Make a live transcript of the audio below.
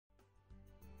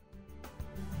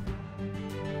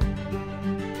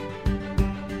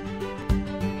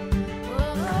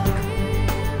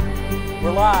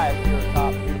live here at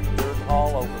top view from Jordan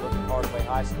Hall overlooking Hardaway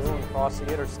High School and across the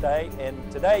interstate. And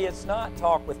today it's not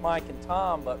Talk with Mike and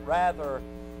Tom, but rather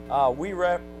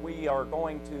we are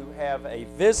going to have a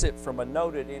visit from a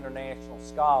noted international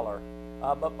scholar.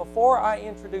 But before I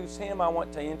introduce him, I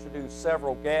want to introduce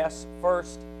several guests.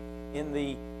 First, in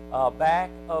the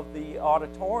back of the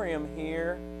auditorium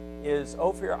here is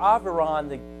Ophir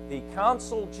Aviran, the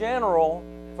Consul General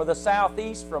for the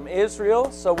Southeast from Israel,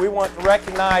 so we want to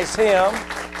recognize him.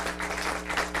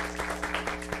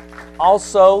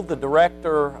 Also, the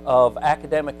Director of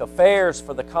Academic Affairs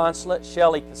for the Consulate,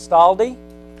 Shelley Castaldi.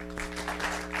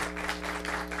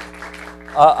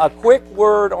 A quick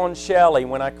word on Shelley.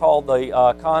 When I called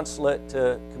the consulate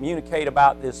to communicate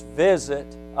about this visit,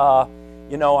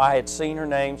 you know, I had seen her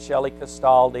name, Shelley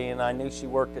Castaldi, and I knew she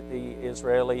worked at the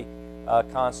Israeli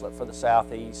consulate for the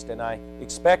Southeast, and I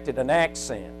expected an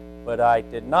accent, but I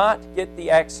did not get the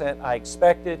accent I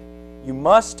expected. You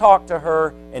must talk to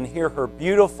her and hear her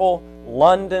beautiful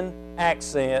London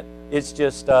accent. It's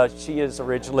just, she is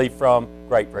originally from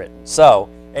Great Britain. So,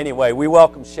 anyway, we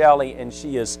welcome Shelley, and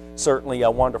she is certainly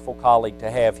a wonderful colleague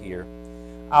to have here.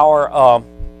 Our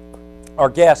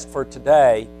guest for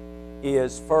today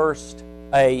is first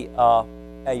a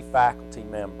faculty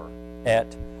member at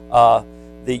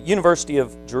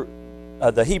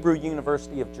the Hebrew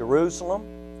University of Jerusalem.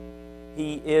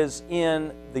 He is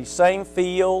in the same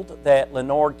field that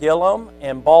Lenore Gillum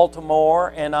and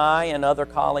Baltimore and I and other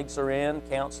colleagues are in,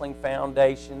 counseling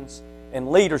foundations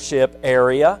and leadership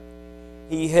area.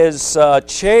 He has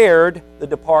chaired the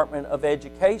Department of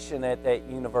Education at that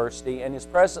university and is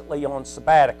presently on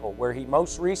sabbatical, where he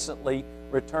most recently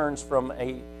returns from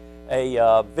a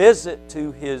visit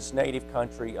to his native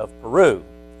country of Peru.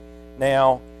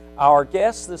 Now, our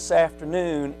guest this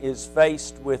afternoon is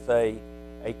faced with a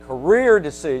career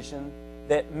decision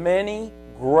that many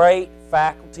great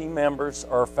faculty members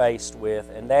are faced with,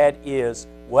 and that is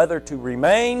whether to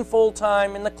remain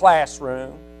full-time in the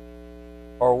classroom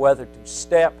or whether to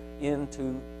step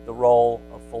into the role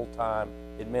of full-time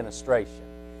administration.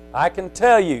 I can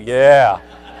tell you,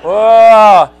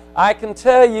 I can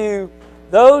tell you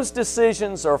those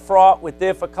decisions are fraught with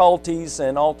difficulties,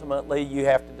 and ultimately you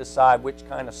have to decide which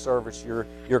kind of service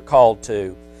you're called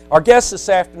to. Our guest this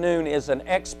afternoon is an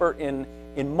expert in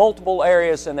multiple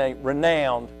areas and a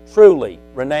renowned, truly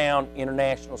renowned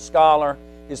international scholar.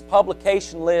 His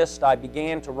publication list I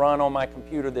began to run on my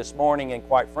computer this morning, and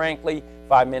quite frankly,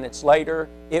 5 minutes later,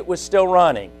 it was still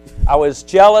running. I was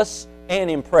jealous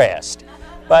and impressed.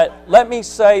 But let me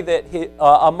say that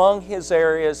among his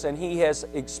areas, and he has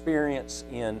experience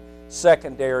in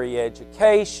secondary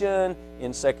education,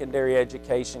 in secondary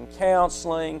education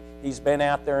counseling. He's been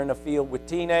out there in the field with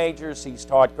teenagers. He's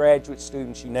taught graduate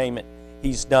students, you name it,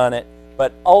 he's done it.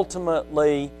 But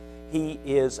ultimately, he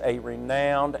is a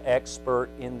renowned expert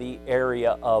in the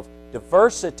area of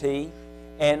diversity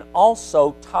and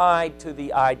also tied to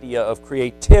the idea of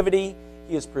creativity.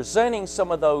 He is presenting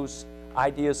some of those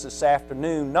ideas this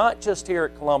afternoon, not just here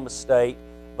at Columbus State,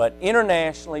 but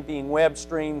internationally, being web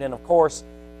streamed. And of course,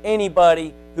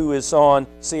 anybody who is on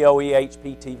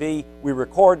COEHP TV, we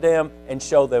record them and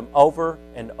show them over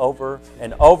and over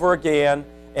and over again,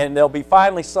 and there'll be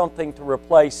finally something to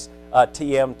replace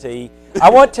TMT. I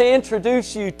want to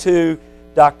introduce you to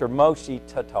Dr. Moshe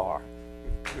Tatar.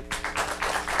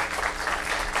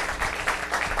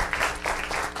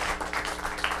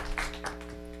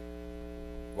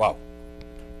 Wow.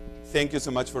 Thank you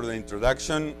so much for the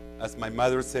introduction. As my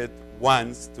mother said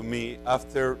once to me,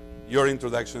 after your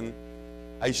introduction,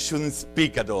 I shouldn't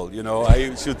speak at all. You know,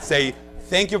 I should say,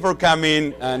 thank you for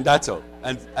coming, and that's all.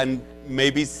 And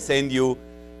maybe send you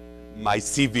my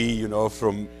CV, you know,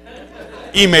 from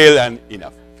email, and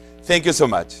enough. Thank you so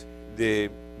much.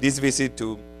 This visit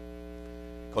to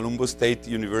Columbus State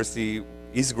University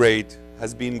is great,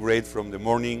 has been great from the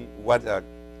morning. What a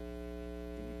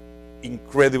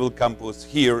incredible campus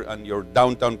here, and your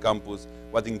downtown campus.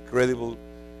 What incredible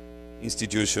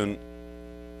institution.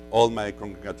 All my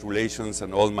congratulations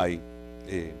and all my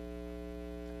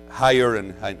higher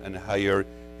and higher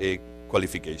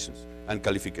qualifications.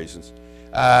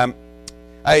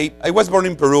 I was born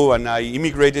in Peru, and I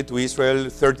immigrated to Israel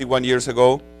 31 years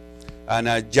ago, and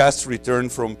I just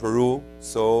returned from Peru.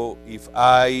 So if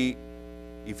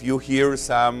you hear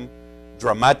some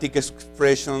dramatic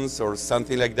expressions or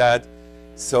something like that,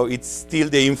 so it's still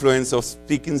the influence of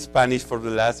speaking Spanish for the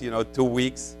last 2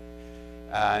 weeks,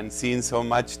 and seeing so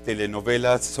much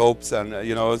telenovelas, soaps, and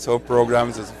soap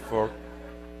programs and so forth,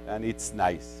 and it's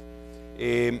nice.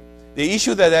 The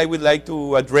issue that I would like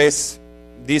to address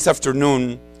this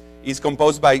afternoon is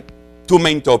composed by two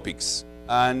main topics.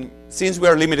 And since we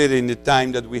are limited in the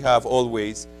time that we have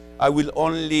always, I will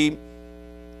only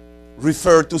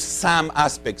refer to some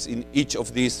aspects in each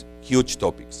of these huge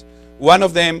topics. One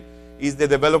of them is the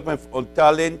development of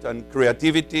talent and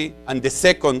creativity, and the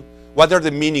second, what are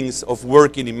the meanings of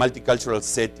working in multicultural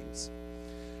settings.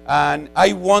 And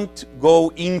I won't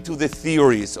go into the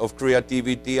theories of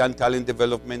creativity and talent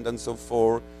development and so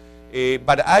forth,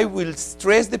 but I will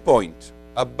stress the point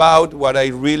about what I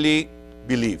really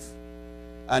believe,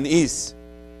 and is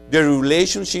the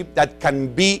relationship that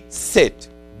can be set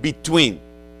between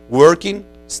working,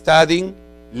 studying,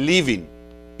 living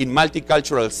in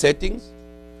multicultural settings,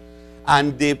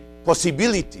 and the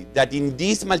possibility that in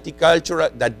these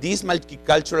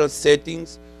multicultural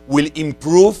settings will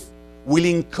improve, will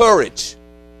encourage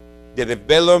the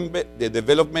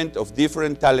development of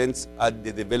different talents and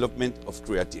the development of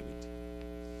creativity.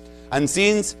 And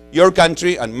since your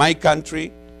country and my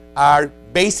country are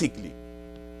basically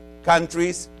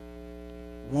countries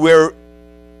where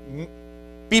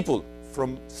people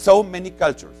from so many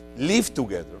cultures live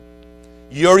together,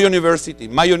 your university,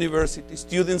 my university,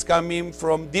 students coming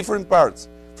from different parts,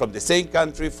 from the same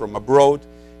country, from abroad.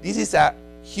 This is a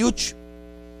huge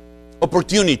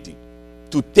opportunity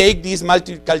to take these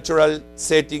multicultural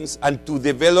settings and to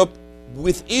develop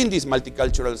within these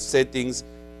multicultural settings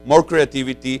more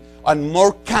creativity and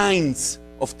more kinds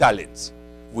of talents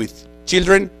with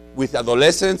children, with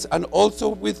adolescents, and also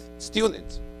with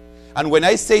students. And when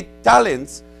I say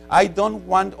talents, I don't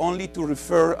want only to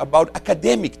refer about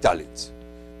academic talents,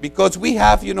 because we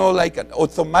have, like an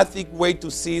automatic way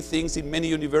to see things in many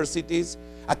universities.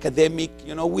 Academic,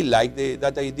 we like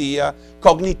that idea,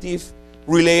 cognitive,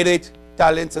 related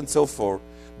talents and so forth.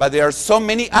 But there are so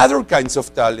many other kinds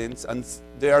of talents, and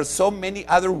there are so many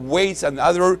other ways and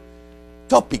other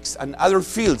topics and other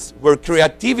fields where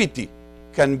creativity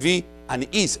can be and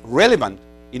is relevant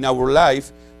in our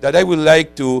life, that I would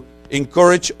like to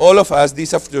encourage all of us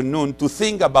this afternoon to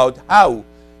think about how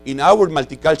in our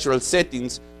multicultural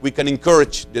settings we can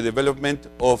encourage the development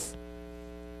of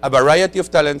a variety of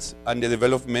talents and the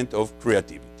development of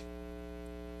creativity.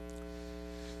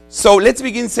 So let's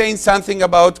begin saying something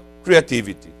about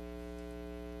creativity.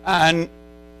 And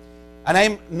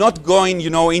I'm not going,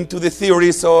 into the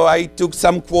theory, so I took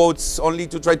some quotes only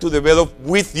to try to develop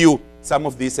with you some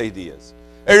of these ideas.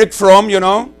 Eric Fromm,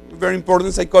 very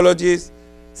important psychologist,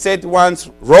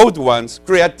 wrote once,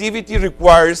 creativity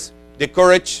requires the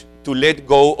courage to let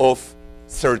go of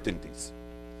certainties.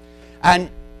 And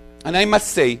I must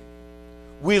say,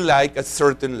 we like a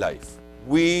certain life.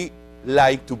 We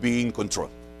like to be in control.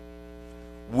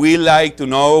 We like to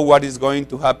know what is going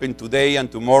to happen today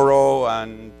and tomorrow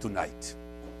and tonight.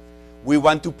 We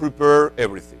want to prepare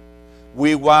everything.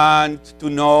 We want to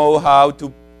know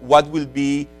what will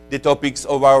be the topics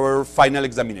of our final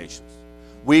examinations.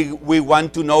 We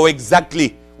want to know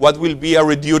exactly what will be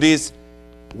our duties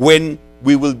when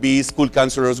we will be school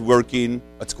counselors working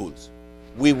at schools.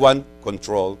 We want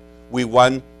control, we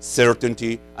want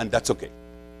certainty, and that's okay.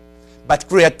 But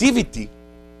creativity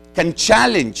can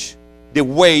challenge the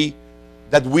way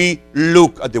that we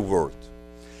look at the world.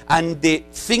 And the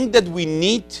thing that we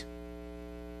need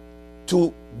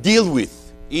to deal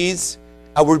with is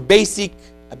our basic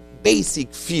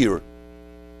fear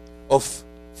of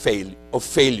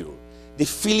failure. The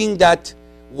feeling that,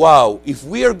 wow, if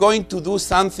we are going to do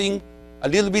something a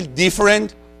little bit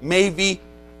different, maybe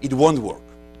it won't work.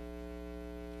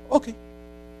 Okay.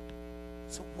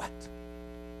 So what?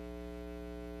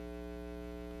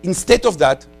 Instead of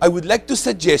that, I would like to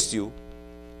suggest you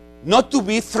not to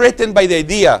be threatened by the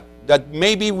idea that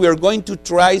maybe we are going to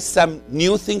try some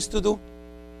new things to do,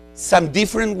 some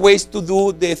different ways to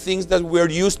do the things that we're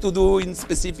used to do in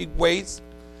specific ways,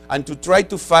 and to try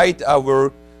to fight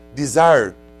our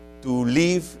desire to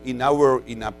live in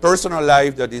a personal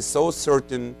life that is so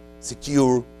certain,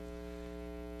 secure,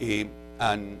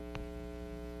 and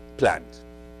planned.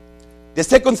 The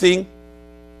second thing,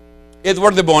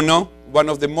 Edward de Bono, one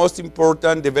of the most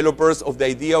important developers of the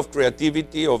idea of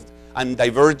creativity and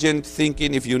divergent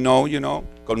thinking, if you know,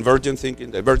 convergent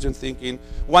thinking, divergent thinking,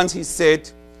 once he said,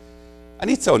 and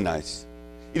it's so nice,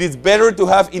 it is better to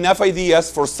have enough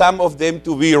ideas for some of them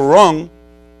to be wrong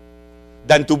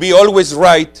than to be always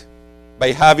right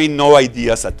by having no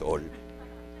ideas at all.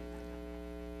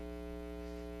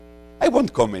 I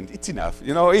won't comment, it's enough.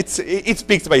 It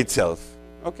speaks by itself.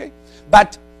 Okay?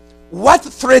 But what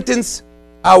threatens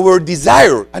our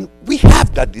desire, and we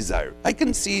have that desire, I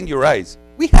can see in your eyes,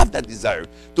 we have that desire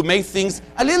to make things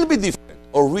a little bit different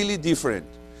or really different,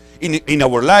 in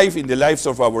our life, in the lives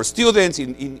of our students,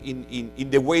 in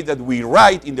the way that we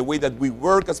write, in the way that we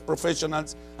work as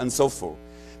professionals, and so forth.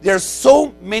 There are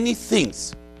so many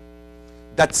things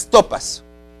that stop us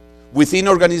within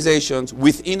organizations,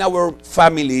 within our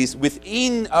families,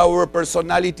 within our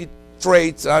personality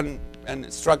traits and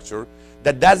structure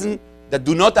that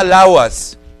do not allow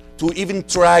us to even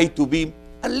try to be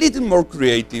a little more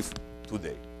creative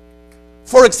today.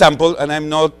 For example, and I'm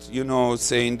not,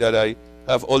 saying that I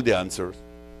have all the answers.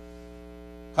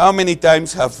 How many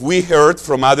times have we heard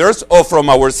from others or from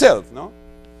ourselves, no?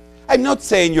 I'm not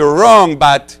saying you're wrong,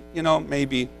 but,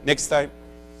 maybe next time.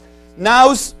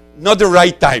 Now's not the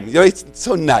right time. It's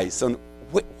so nice. So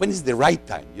when is the right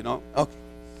time, Okay.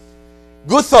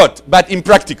 Good thought, but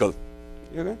impractical.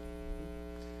 Okay?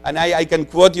 And I can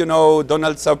quote,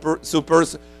 Donald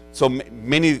Supers. So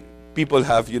many people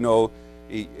have,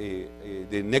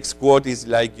 the next quote is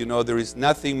like, there is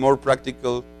nothing more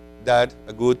practical than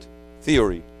a good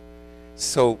theory.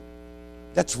 So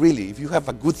that's really, if you have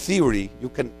a good theory, you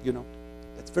can,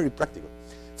 that's very practical.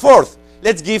 Fourth,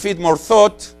 let's give it more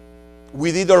thought.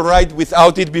 We did all right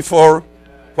without it before.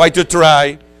 Why to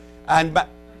try? And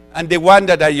the one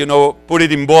that I, put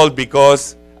it in bold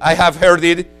because I have heard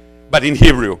it, but in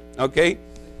Hebrew, okay?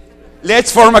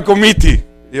 Let's form a committee,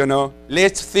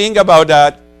 Let's think about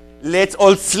that. Let's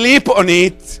all sleep on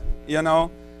it,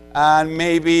 And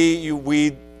maybe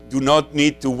we do not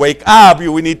need to wake up.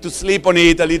 We need to sleep on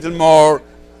it a little more,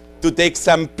 to take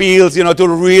some pills, to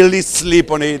really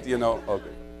sleep on it, Okay.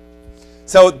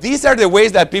 So these are the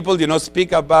ways that people,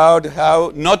 speak about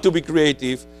how not to be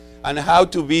creative and how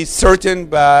to be certain,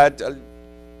 but,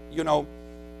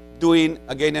 doing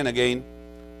again and again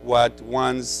what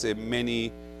once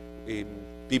many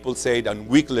people said, and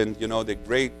Wickland, the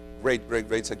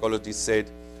great psychologist said,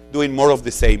 doing more of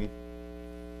the same.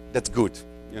 That's good,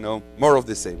 more of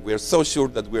the same. We are so sure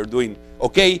that we are doing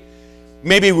okay.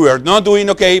 Maybe we are not doing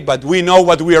okay, but we know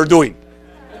what we are doing.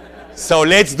 So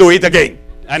let's do it again.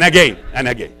 And again, and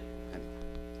again.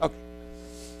 Okay.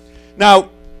 Now,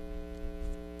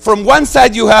 from one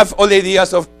side you have all the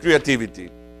ideas of creativity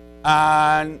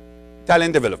and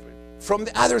talent development. From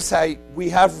the other side, we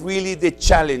have really the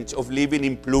challenge of living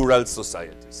in plural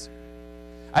societies.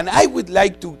 And I would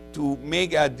like to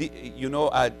make to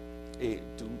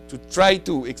try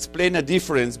to explain a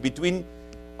difference between,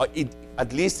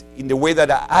 at least in the way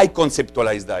that I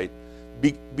conceptualize that,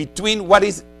 between what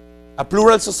is a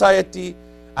plural society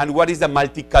and what is a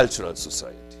multicultural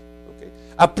society. Okay?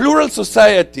 A plural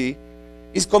society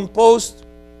is composed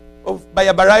by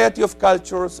a variety of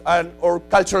cultures or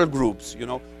cultural groups.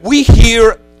 We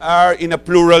here are in a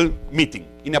plural meeting,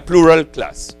 in a plural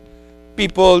class.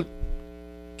 People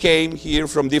came here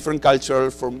from different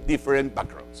cultures, from different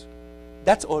backgrounds.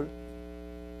 That's all.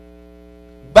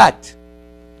 But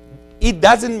it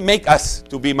doesn't make us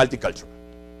to be multicultural.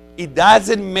 It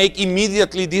doesn't make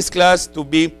immediately this class to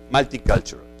be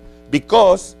multicultural,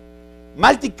 because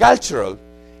multicultural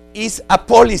is a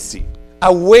policy,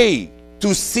 a way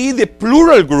to see the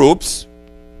plural groups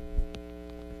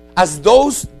as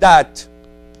those that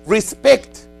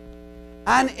respect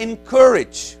and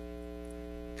encourage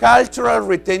cultural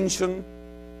retention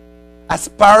as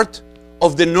part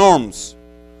of the norms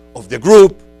of the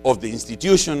group, of the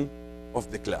institution, of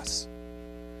the class.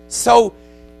 So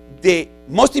the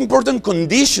most important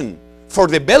condition for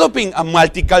developing a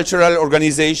multicultural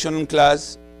organization,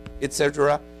 class,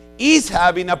 etc., is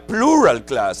having a plural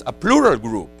class, a plural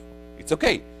group. It's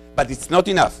okay, but it's not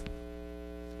enough.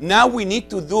 Now we need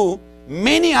to do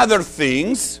many other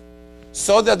things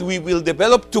so that we will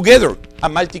develop together a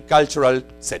multicultural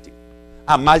setting,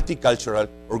 a multicultural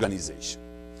organization.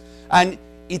 And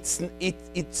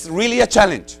it's really a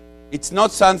challenge. It's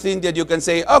not something that you can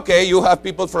say, okay, you have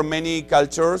people from many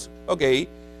cultures, okay,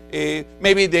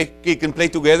 maybe they can play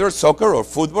together, soccer or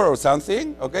football or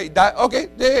something, okay,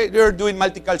 they're doing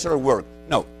multicultural work.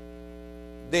 No,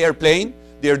 they are playing,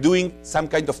 they're doing some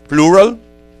kind of plural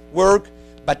work,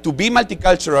 but to be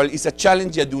multicultural is a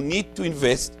challenge that you need to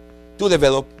invest, to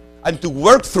develop, and to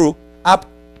work through up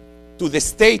to the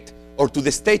state or to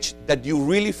the stage that you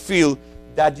really feel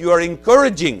that you are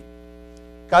encouraging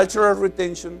cultural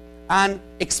retention and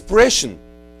expression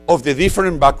of the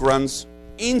different backgrounds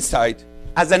inside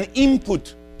as an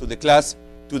input to the class,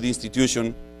 to the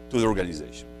institution, to the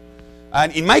organization.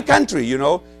 And in my country,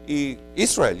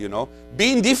 Israel,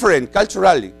 being different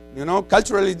culturally,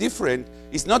 culturally different,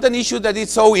 it's not an issue that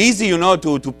it's so easy,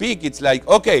 to pick. It's like,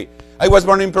 okay, I was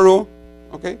born in Peru,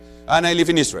 okay, and I live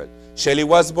in Israel. Shelley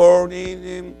was born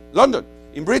in London,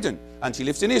 in Britain, and she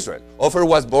lives in Israel. Ofer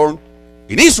was born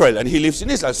in Israel, and he lives in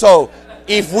Israel. So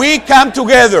if we come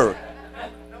together,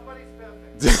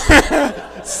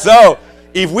 so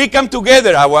if we come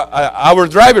together, our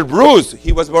driver, Bruce,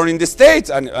 he was born in the States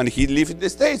and he lived in the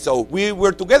States. So we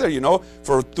were together,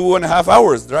 for 2.5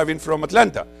 hours driving from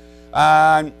Atlanta.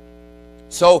 And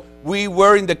so we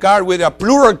were in the car with a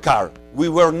plural car. We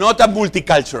were not a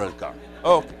multicultural car.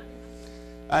 Okay.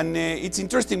 And it's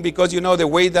interesting because, the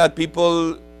way that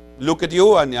people look at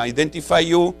you and identify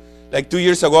you. Like 2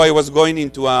 years ago, I was going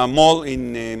into a mall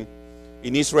in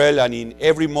Israel, and in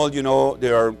every mall,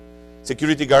 there are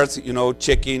security guards,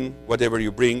 checking whatever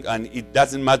you bring, and it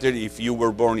doesn't matter if you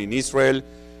were born in Israel,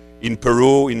 in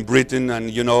Peru, in Britain,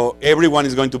 and, everyone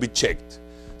is going to be checked.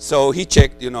 So he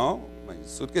checked, my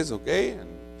suitcase, okay, and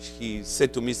he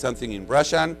said to me something in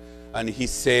Russian, and he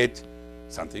said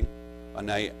something, and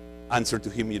I answered to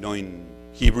him, in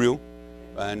Hebrew,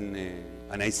 and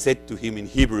I said to him in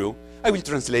Hebrew, I will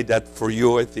translate that for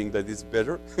you, I think that is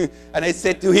better. And I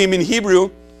said to him in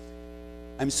Hebrew,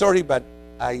 I'm sorry, but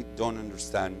I don't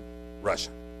understand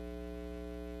Russian.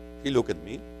 He looked at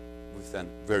me with a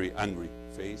very angry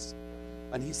face,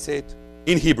 and he said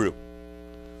in Hebrew,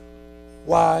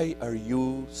 why are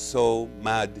you so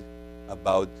mad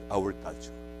about our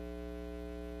culture?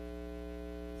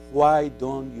 Why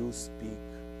don't you speak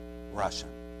Russian?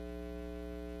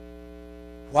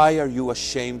 Why are you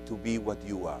ashamed to be what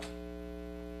you are?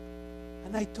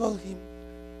 And I told him,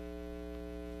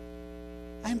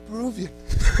 I'm Peruvian.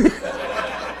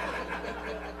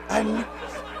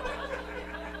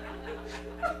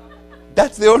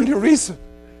 That's the only reason.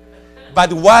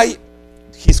 But why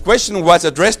his question was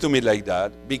addressed to me like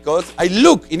that? Because I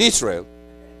look in Israel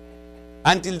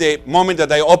until the moment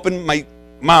that I open my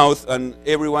mouth and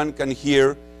everyone can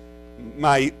hear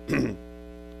my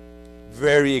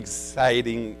very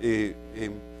exciting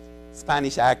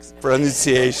Spanish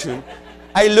pronunciation.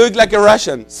 I look like a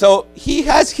Russian. So he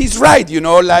has his right,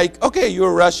 like, okay,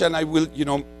 you're Russian, I will,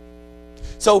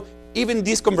 So even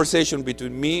this conversation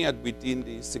between me and between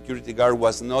the security guard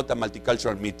was not a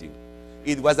multicultural meeting.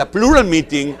 It was a plural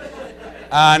meeting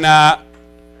and a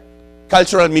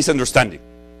cultural misunderstanding,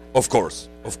 of course.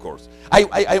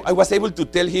 I was able to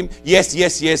tell him,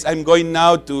 yes, I'm going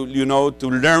now to, to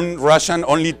learn Russian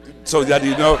only so that,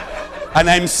 and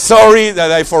I'm sorry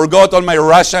that I forgot all my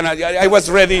Russian. I was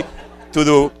ready to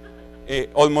do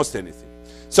almost anything.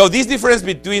 So this difference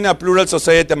between a plural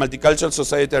society and a multicultural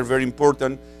society are very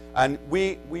important, and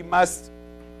we must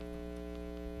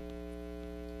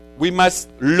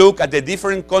look at the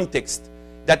different contexts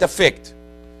that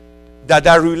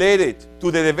are related to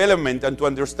the development and to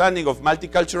understanding of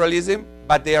multiculturalism,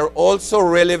 but they are also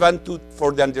relevant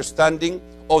for the understanding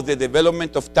of the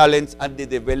development of talents and the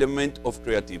development of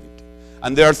creativity.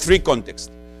 And there are three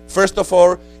contexts. First of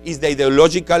all is the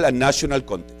ideological and national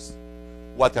context.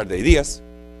 What are the ideas?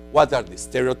 What are the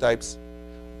stereotypes?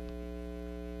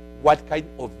 What kind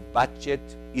of budget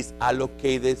is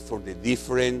allocated for the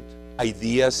different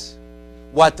ideas?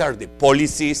 What are the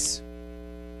policies?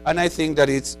 And I think that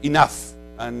it's enough.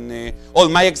 And all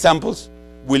my examples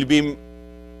will be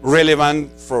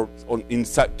relevant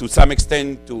to some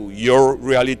extent to your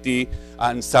reality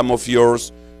and some of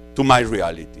yours to my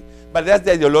reality. But that's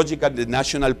the ideological, the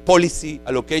national policy,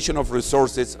 allocation of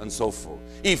resources, and so forth.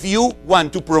 If you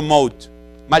want to promote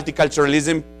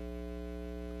multiculturalism,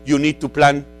 you need to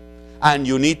plan and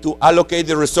you need to allocate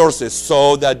the resources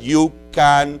so that you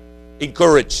can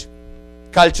encourage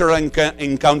cultural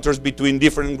encounters between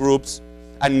different groups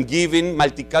and giving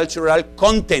multicultural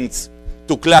contents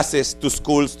to classes, to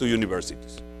schools, to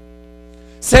universities.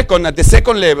 Second, at the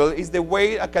second level, is the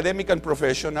way academic and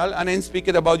professional, and I'm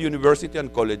speaking about university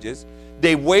and colleges,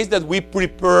 the ways that we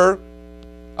prepare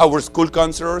our school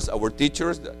counselors, our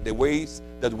teachers, the ways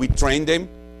that we train them.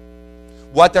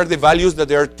 What are the values that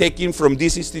they are taking from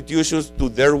these institutions to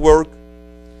their work?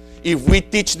 If we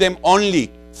teach them only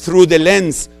through the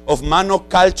lens of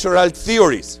monocultural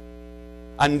theories,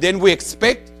 and then we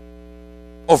expect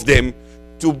of them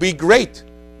to be great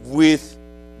with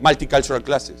multicultural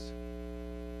classes.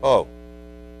 Oh,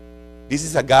 this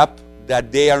is a gap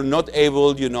that they are not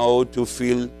able, to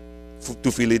fill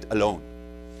it alone.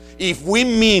 If we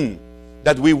mean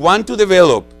that we want to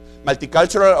develop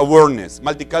multicultural awareness,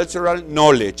 multicultural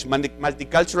knowledge,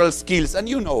 multicultural skills,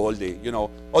 and all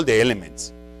the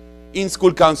elements in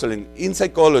school counseling, in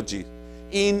psychology,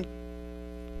 in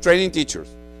training teachers.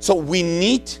 So we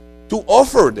need to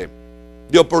offer them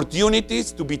the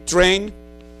opportunities to be trained,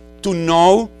 to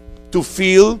know, to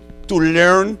feel, to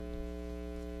learn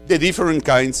the different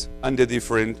kinds and the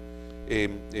different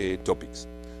topics.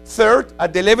 Third,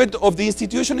 at the level of the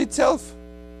institution itself.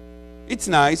 It's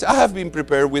nice. I have been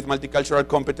prepared with multicultural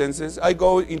competences. I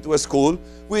go into a school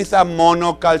with a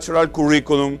monocultural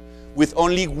curriculum with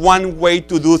only one way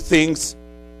to do things.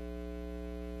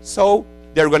 So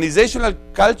the organizational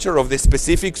culture of the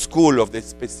specific school, of the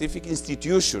specific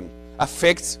institution,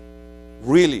 affects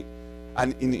really,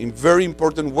 and in very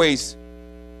important ways,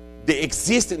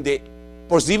 the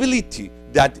possibility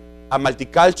that a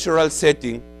multicultural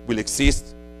setting will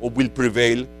exist or will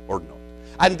prevail or not.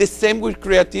 And the same with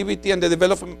creativity and the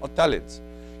development of talents.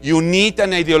 You need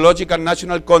an ideological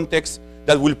national context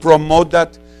that will promote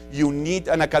that. You need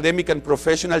an academic and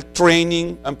professional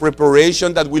training and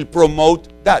preparation that will promote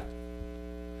that.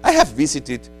 I have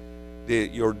visited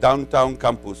your downtown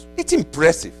campus. It's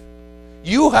impressive.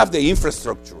 You have the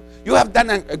infrastructure. You have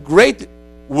done a great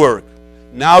work.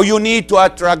 Now you need to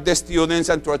attract the students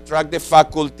and to attract the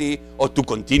faculty, or to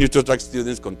continue to attract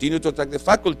students, continue to attract the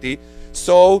faculty,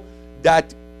 so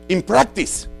that in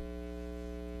practice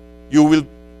you will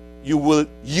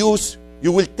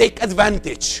take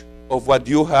advantage of what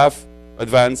you have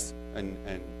advanced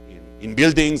in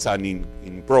buildings and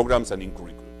in programs and in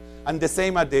curriculum. And the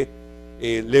same at the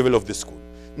level of the school.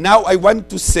 Now I want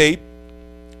to say,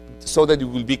 so that it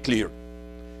will be clear,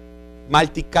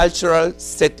 multicultural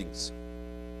settings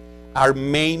are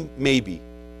maybe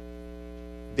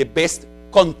the best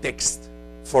context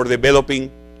for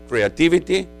developing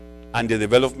creativity and the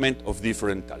development of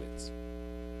different talents.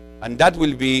 And that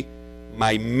will be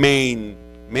my main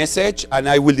message, and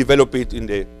I will develop it in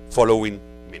the following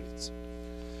minutes.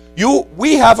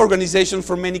 We have organizations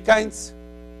for many kinds.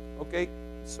 Okay,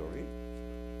 sorry.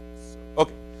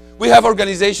 Okay, we have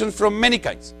organizations from many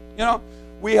kinds. You know,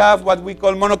 we have what we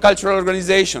call monocultural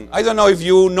organization. I don't know if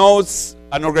you know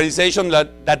an organization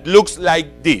that looks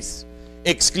like this.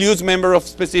 Excludes members of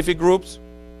specific groups?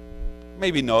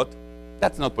 Maybe not.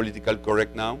 That's not politically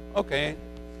correct now. Okay.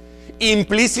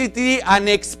 Implicitly and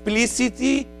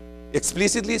explicitly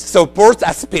supports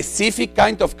a specific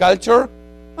kind of culture?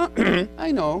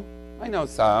 I know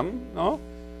some, no?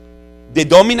 The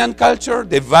dominant culture,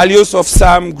 the values of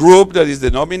some group that is the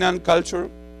dominant culture?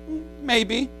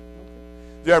 Maybe.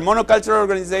 There are monocultural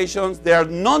organizations, there are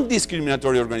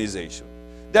non-discriminatory organizations.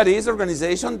 That is an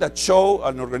organization that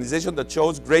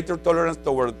shows greater tolerance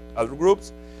toward other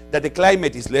groups, that the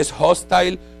climate is less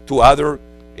hostile to other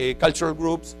cultural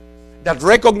groups, that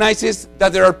recognizes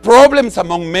that there are problems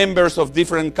among members of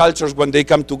different cultures when they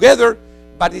come together,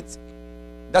 but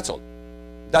that's all.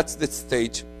 That's the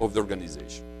stage of the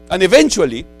organization. And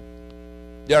eventually,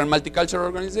 there are multicultural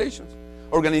organizations.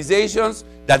 Organizations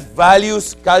that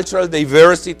values cultural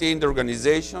diversity in the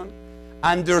organization,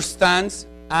 understands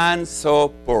and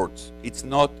supports. It's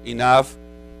not enough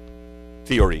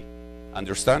theory.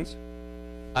 Understands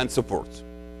and supports.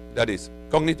 That is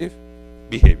cognitive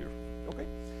behavior. Okay?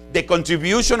 The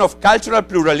contribution of cultural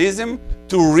pluralism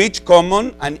to reach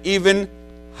common and even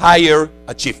higher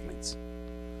achievements.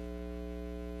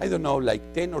 I don't know, like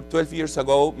 10 or 12 years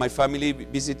ago, my family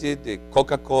visited the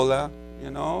Coca-Cola,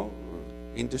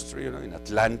 industry, in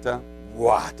Atlanta.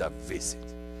 What a visit.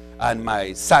 And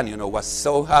my son, was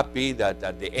so happy that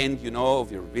at the end,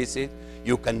 of your visit,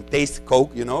 you can taste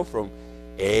Coke, from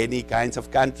any kinds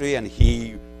of country. And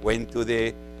he went to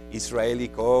the Israeli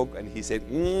Coke and he said,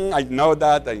 I know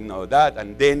that.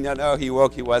 And then, he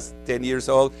was 10 years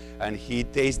old and he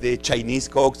tasted the Chinese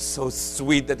Coke, so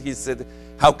sweet that he said,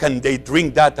 how can they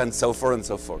drink that? And so forth and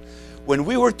so forth. When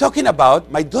we were talking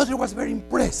about, my daughter was very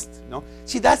impressed.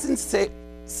 She doesn't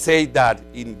say that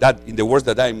in the words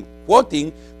that I'm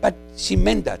quoting, but she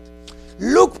meant that.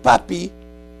 Look, Papi,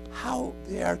 how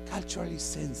they are culturally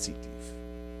sensitive.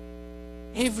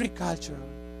 Every culture,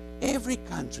 every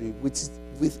country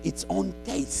with its own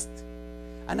taste.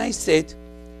 And I said,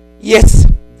 yes,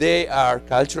 they are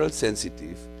cultural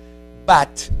sensitive,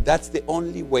 but that's the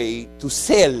only way to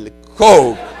sell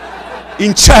Coke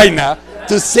in China,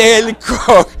 to sell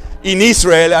Coke in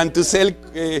Israel, and to sell,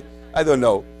 I don't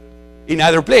know, in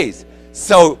other places.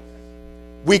 So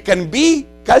we can be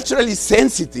culturally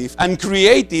sensitive and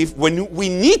creative when we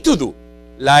need to do,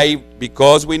 like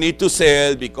because we need to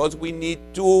sell, because we need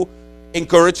to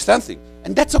encourage something.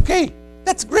 And that's okay.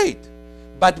 That's great.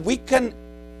 But we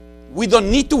don't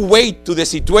need to wait to the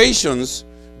situations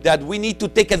that we need to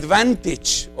take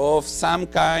advantage of some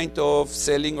kind of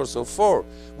selling or so forth.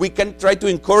 We can try to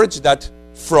encourage that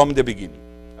from the beginning,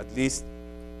 at least.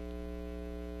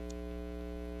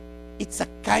 It's a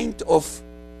kind of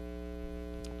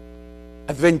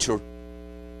adventure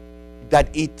that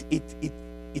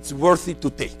it's worth it to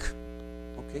take,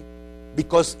 okay?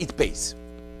 Because it pays,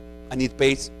 and it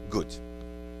pays good.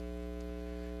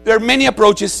 There are many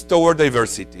approaches toward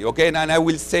diversity, okay? And I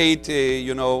will say it,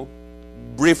 you know,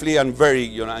 briefly and very,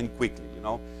 you know, and quickly, you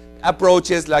know.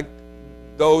 Approaches like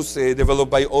those developed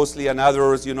by Osley and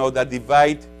others, you know, that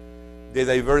divide the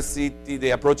diversity, the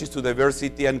approaches to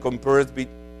diversity and compares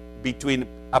between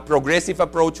a progressive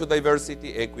approach to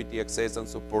diversity, equity, access, and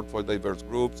support for diverse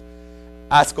groups,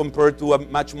 as compared to a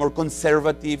much more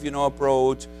conservative, you know,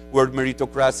 approach where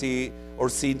meritocracy or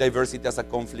seeing diversity as a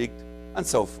conflict, and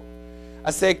so forth.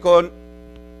 A second,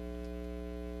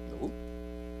 no,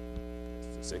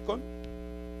 just a second,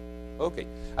 okay.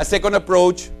 A second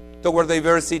approach toward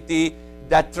diversity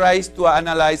that tries to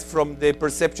analyze from the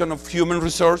perception of human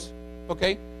resource,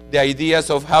 okay, the ideas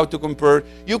of how to compare.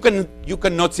 You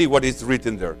cannot see what is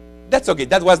written there. That's okay.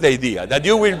 That was the idea, that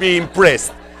you will be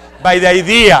impressed by the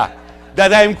idea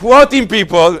that I'm quoting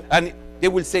people, and they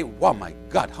will say, "Wow, my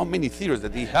God, how many theories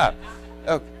that he have?"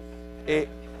 Okay.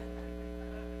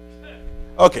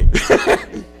 Okay.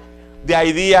 The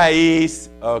idea is,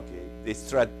 okay, the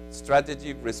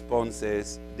strategic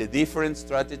responses, the different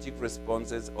strategic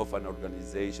responses of an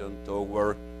organization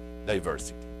toward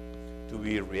diversity. To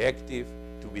be reactive,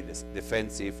 to be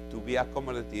defensive, to be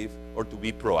accommodative, or to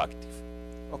be proactive.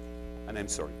 Okay, and I'm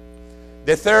sorry.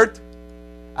 The third,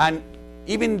 and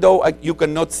even though you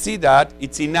cannot see that,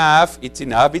 it's enough. It's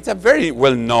a very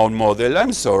well-known model.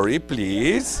 I'm sorry,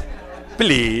 please.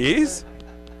 Please.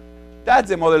 That's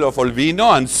the model of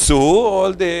Olvino and Sue,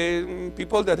 all the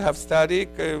people that have studied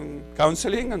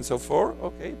counseling and so forth.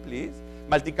 Okay, please.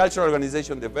 Multicultural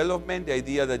organization development, the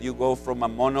idea that you go from a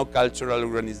monocultural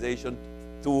organization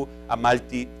to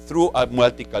through a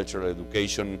multicultural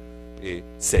education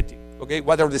setting. Okay,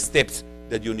 what are the steps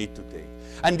that you need to take?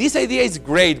 And this idea is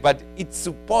great, but it's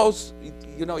supposed,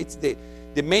 you know, it's the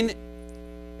main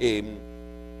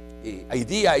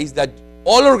idea is that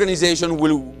all organizations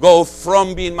will go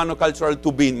from being monocultural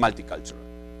to being multicultural.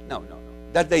 No.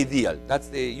 That's the ideal. That's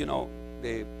the, you know,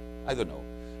 I don't know,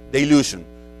 the illusion.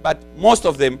 But most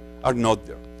of them are not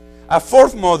there. A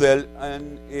fourth model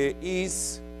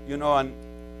is, you know, and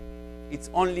it's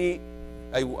only,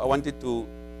 I wanted to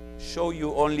show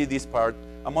you only this part,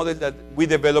 a model that we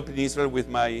developed in Israel with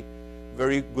my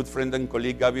very good friend and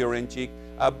colleague Gabi Orenchik,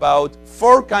 about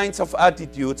 4 kinds of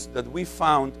attitudes that we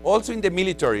found also in the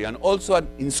military and also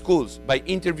in schools by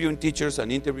interviewing teachers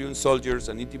and interviewing soldiers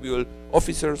and interviewing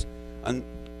officers and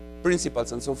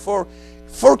principals and so forth.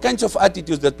 4 kinds of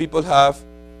attitudes that people have,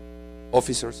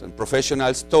 officers and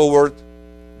professionals, toward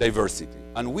diversity.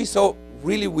 And we saw,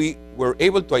 really, we were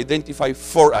able to identify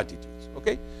 4 attitudes,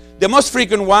 okay? The most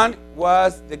frequent one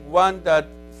was the one that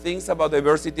thinks about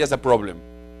diversity as a problem,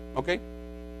 okay?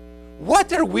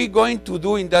 What are we going to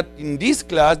do in this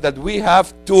class that we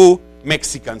have 2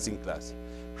 Mexicans in class?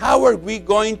 How are we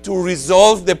going to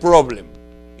resolve the problem?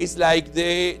 It's like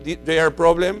their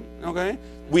problem, okay?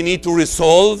 We need to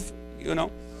resolve, you know.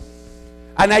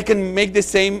 And I can make the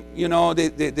same, you know,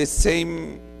 the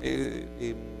same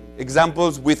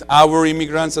examples with our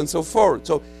immigrants and so forth.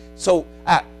 So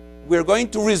we're going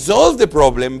to resolve the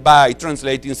problem by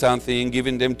translating something,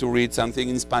 giving them to read something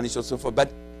in Spanish or so forth.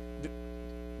 But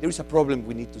there is a problem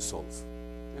we need to solve.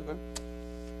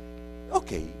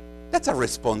 Okay, that's a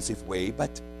responsive way, but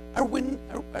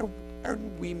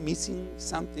aren't we missing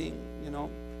something? You know,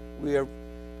 we are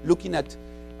looking at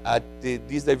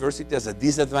this diversity as a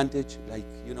disadvantage, like,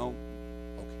 you know.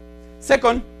 Okay.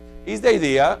 Second is the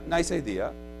idea, nice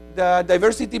idea, that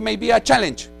diversity may be a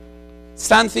challenge,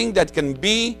 something that can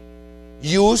be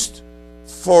used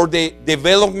for the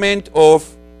development of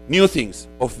new things,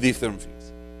 of different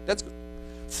things. That's good.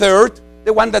 Third,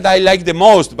 the one that I like the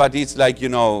most, but it's like, you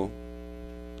know,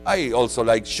 I also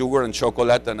like sugar and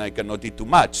chocolate and I cannot eat too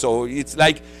much. So it's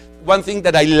like one thing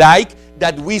that I like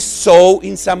that we saw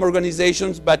in some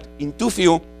organizations, but in too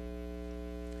few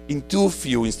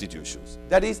institutions.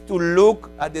 That is to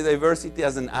look at the diversity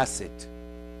as an asset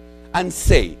and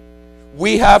say,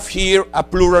 we have here a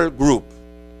plural group.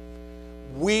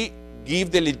 We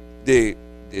give the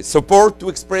support to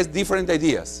express different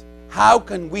ideas. How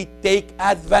can we take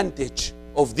advantage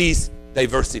of this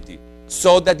diversity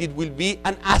so that it will be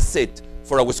an asset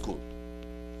for our school,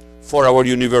 for our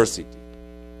university,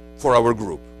 for our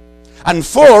group? And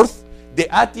fourth, the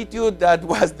attitude that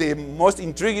was the most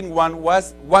intriguing one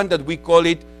was one that we call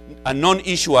it a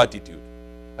non-issue attitude.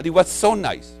 And it was so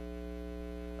nice.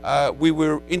 We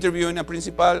were interviewing a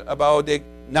principal about the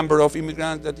number of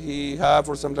immigrants that he have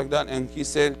or something like that, and he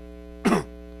said,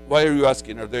 why are you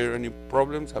asking? Are there any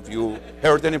problems? Have you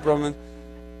heard any problems?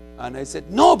 And I said,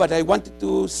 no, but I wanted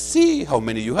to see how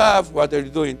many you have. What are you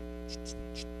doing?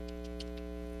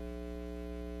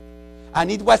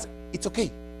 And it's okay.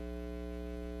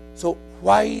 So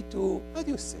why to, how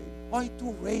do you say, why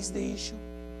to raise the issue?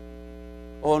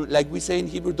 Or like we say in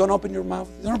Hebrew, don't open your mouth.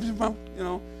 Don't open your mouth, you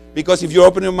know. Because if you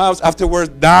open your mouth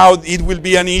afterwards, now it will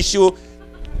be an issue.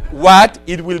 What?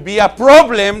 It will be a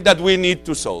problem that we need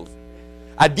to solve.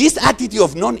 And this attitude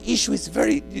of non-issue is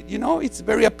very, you know, it's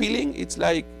very appealing. It's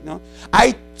like, you know,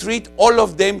 I treat all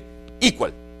of them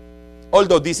equal.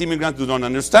 Although these immigrants do not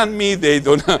understand me, they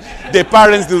don't, their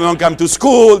parents do not come to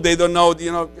school, they don't know,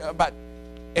 you know, but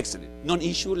excellent.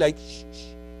 Non-issue, like, shh, shh.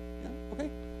 Yeah, okay.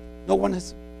 No one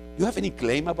has, you have any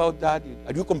claim about that?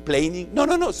 Are you complaining? No,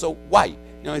 no, no. So why? You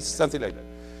know, it's something like that.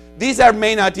 These are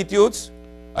main attitudes.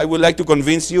 I would like to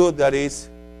convince you that it's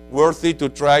worthy to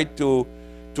try to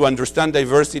understand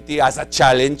diversity as a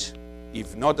challenge,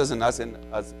 if not as an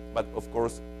as but of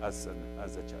course as a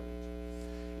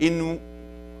challenge.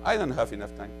 I don't have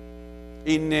enough time.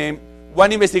 In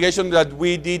one investigation that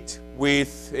we did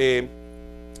with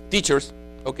teachers,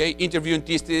 okay, interviewing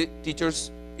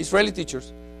teachers, Israeli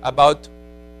teachers, about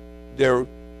their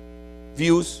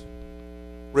views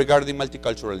regarding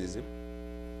multiculturalism,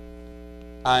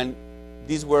 and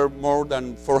these were more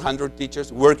than 400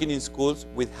 teachers working in schools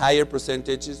with higher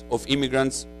percentages of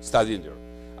immigrants studying there.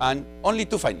 And only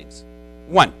two findings.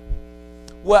 One,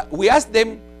 we asked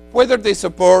them whether they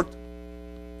support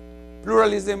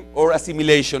pluralism or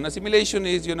assimilation. Assimilation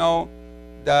is, you know,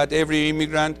 that every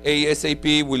immigrant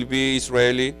ASAP will be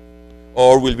Israeli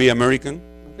or will be American.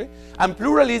 Okay? And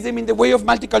pluralism in the way of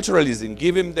multiculturalism,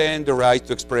 giving them the right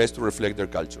to express, to reflect their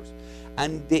cultures.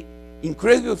 And the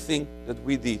incredible thing that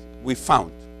we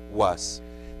found was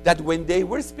that when they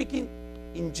were speaking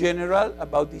in general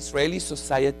about the Israeli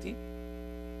society,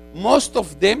 most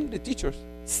of them, the teachers,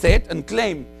 said and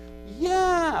claimed,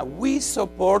 yeah, we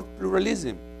support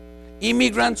pluralism.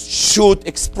 Immigrants should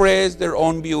express their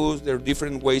own views, their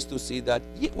different ways to see that.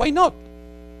 Yeah, why not?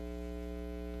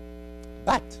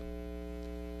 But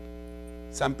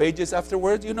some pages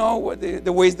afterwards, you know,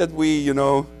 the ways that we, you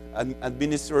know,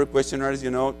 administer questionnaires,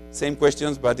 you know, same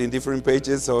questions but in different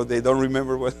pages, so they don't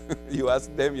remember what you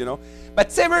asked them, you know. But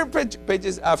several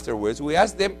pages afterwards, we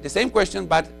asked them the same question,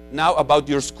 but now about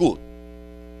your school.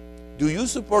 Do you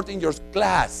support in your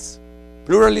class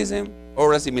pluralism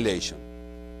or assimilation?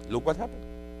 Look what happened.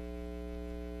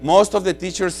 Most of the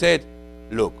teachers said,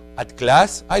 look, at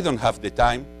class, I don't have the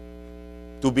time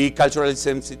to be culturally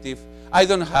sensitive. I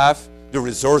don't have the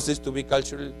resources to be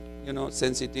culturally, you know,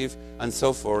 sensitive, and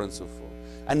so forth and so forth.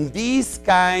 And this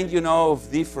kind, you know,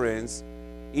 of difference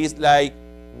is like,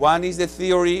 one is the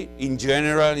theory in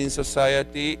general in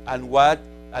society, and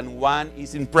one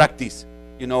is in practice.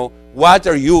 You know, what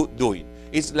are you doing?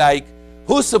 It's like,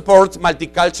 who supports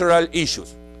multicultural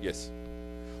issues? Yes.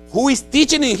 Who is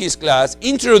teaching in his class,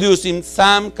 introducing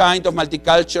some kind of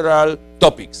multicultural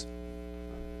topics?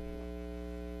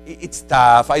 It's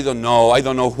tough, I don't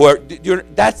know where.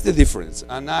 That's the difference.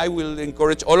 And I will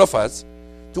encourage all of us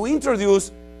to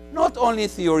introduce not only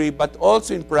theory, but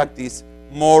also in practice,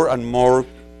 more and more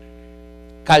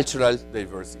cultural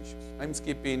diverse issues. I'm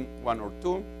skipping one or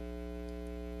two.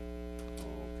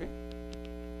 Okay.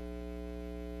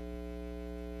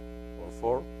 Or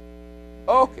four.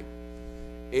 Okay.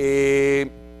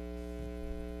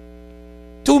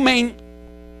 Two main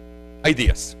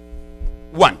ideas.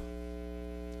 One,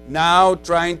 now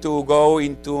trying to go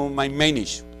into my main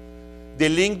issue, the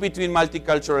link between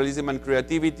multiculturalism and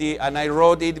creativity, and I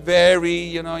wrote it very,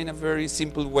 you know, in a very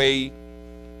simple way,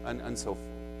 and so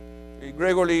forth.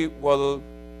 Gregory will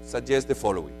suggest the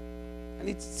following, and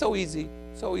it's so easy,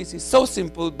 so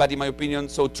simple, but in my opinion,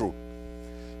 so true.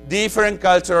 Different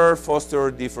cultures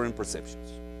foster different perceptions.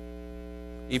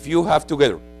 If you have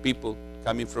together people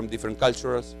coming from different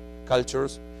cultures,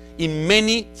 in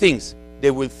many things, they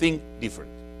will think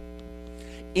different.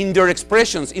 In their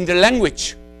expressions, in their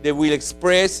language, they will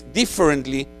express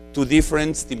differently to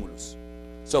different stimulus.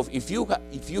 So if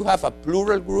you have a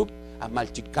plural group, a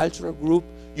multicultural group,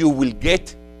 you will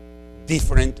get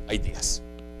different ideas.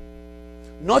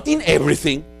 Not in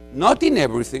everything,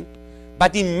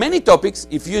 but in many topics,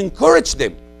 if you encourage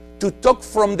them to talk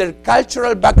from their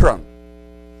cultural background,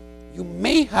 you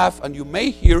may have and you may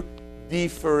hear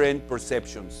different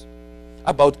perceptions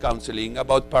about counseling,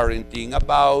 about parenting,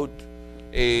 about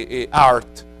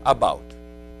art, about.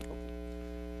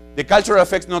 The culture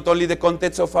affects not only the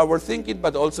context of our thinking,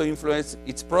 but also influence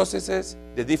its processes.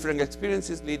 The different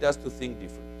experiences lead us to think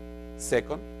different.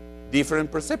 Second, different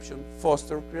perception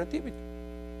foster creativity.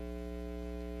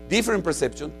 Different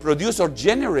perception produce or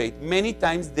generate many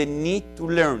times the need to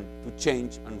learn, to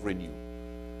change and renew.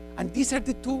 And these are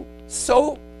the two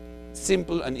so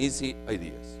simple and easy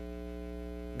ideas.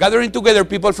 Gathering together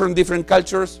people from different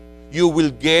cultures, you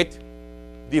will get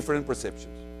different perceptions.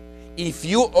 If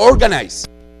you organize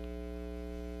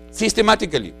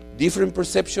systematically different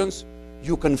perceptions,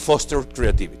 you can foster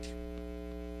creativity.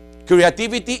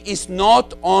 Creativity is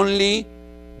not only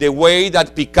the way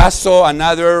that Picasso and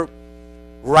other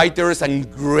writers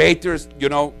and creators,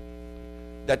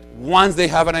 that once they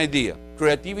have an idea.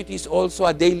 Creativity is also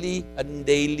a daily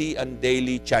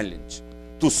challenge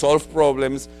to solve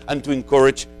problems and to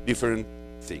encourage different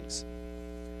things.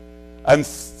 And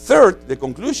third, the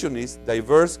conclusion is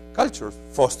diverse cultures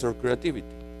foster creativity.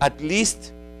 At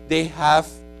least they have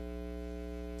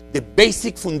the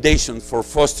basic foundation for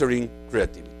fostering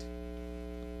creativity.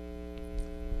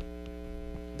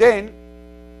 Then,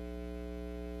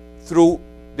 through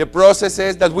the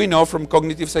processes that we know from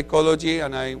cognitive psychology,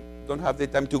 and I don't have the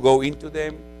time to go into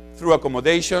them, through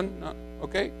accommodation,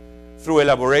 okay, through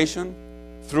elaboration,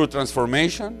 through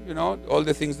transformation, all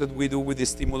the things that we do with the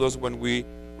stimulus when we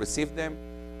receive them,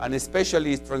 and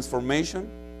especially transformation,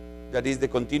 that is the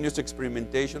continuous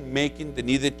experimentation, making the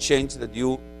needed change that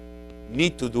you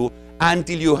need to do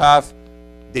until you have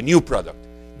the new product,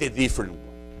 the different one.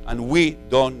 And we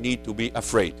don't need to be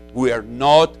afraid. We are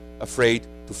not afraid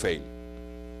to fail.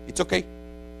 It's okay.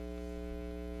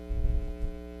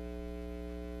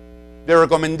 The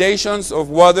recommendations of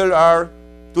Waddell are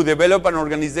to develop an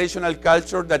organizational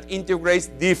culture that integrates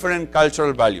different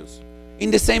cultural values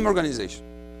in the same organization.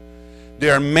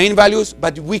 There are main values,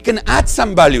 but we can add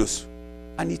some values,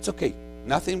 and it's okay.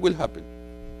 Nothing will happen.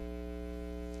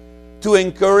 To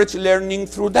encourage learning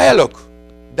through dialogue.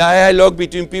 Dialogue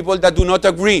between people that do not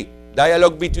agree.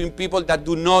 Dialogue between people that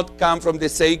do not come from the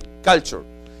same culture.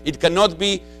 It cannot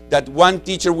be that one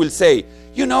teacher will say,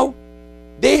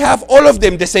 they have all of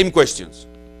them the same questions.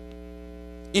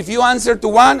 If you answer to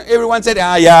one, everyone said,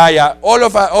 yeah. All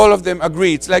of them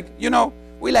agree. It's like,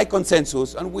 we like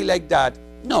consensus and we like that.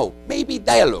 No, maybe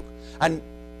dialogue. And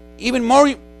even more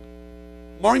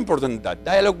important than that,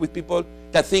 dialogue with people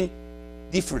that think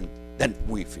different than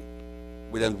we think.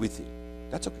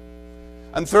 That's okay.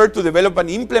 And third, to develop and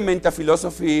implement a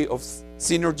philosophy of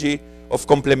synergy, of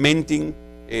complementing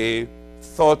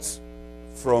thoughts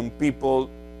from people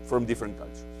from different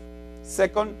cultures.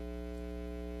 Second,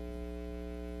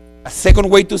 a second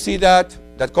way to see that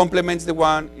complements the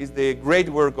one is the great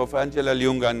work of Angela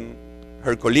Leung and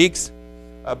her colleagues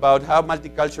about how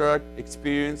multicultural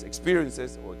experience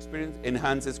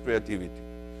enhances creativity.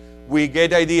 We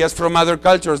get ideas from other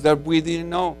cultures that we didn't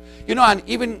know. And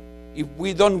even if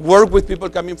we don't work with people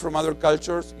coming from other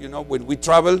cultures, when we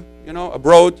travel,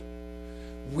 abroad,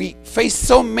 we face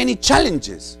so many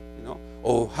challenges,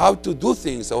 or how to do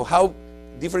things, or how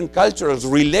different cultures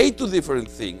relate to different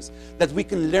things, that we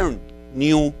can learn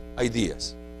new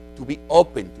ideas, to be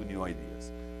open to new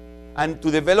ideas, and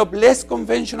to develop less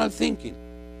conventional thinking.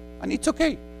 And it's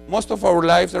okay. Most of our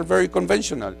lives are very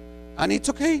conventional, and it's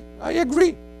okay. I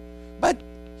agree. But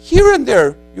here and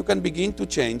there, you can begin to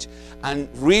change, and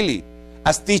really,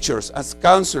 as teachers, as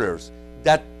counselors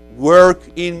that work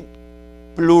in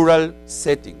plural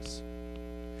settings,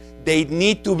 they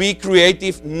need to be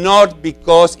creative not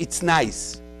because it's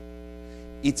nice.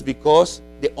 It's because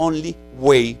the only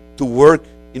way to work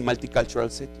in multicultural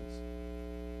settings.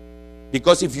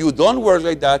 Because if you don't work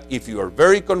like that, if you are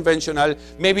very conventional,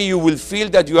 maybe you will feel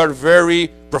that you are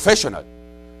very professional,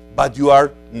 but you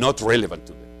are not relevant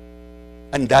to them.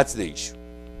 And that's the issue.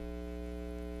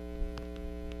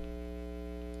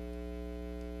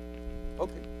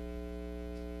 Okay.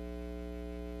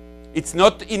 It's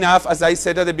not enough, as I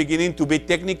said at the beginning, to be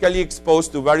technically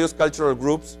exposed to various cultural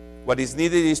groups. What is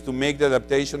needed is to make the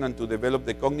adaptation and to develop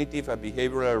the cognitive and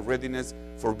behavioral readiness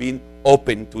for being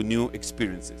open to new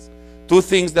experiences. Two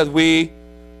things that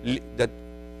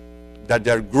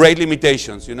are great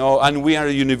limitations, and we are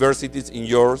universities in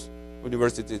yours,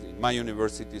 universities in my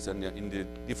universities, and in the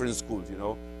different schools,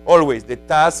 always the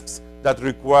tasks that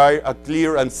require a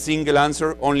clear and single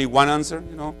answer, only one answer,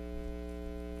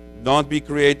 Don't be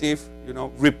creative,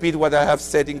 repeat what I have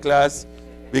said in class,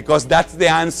 because that's the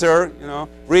answer,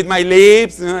 Read my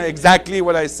lips, exactly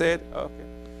what I said, okay.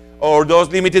 Or those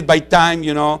limited by time,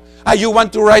 you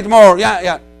want to write more,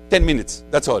 yeah, 10 minutes,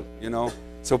 that's all,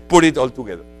 So put it all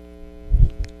together.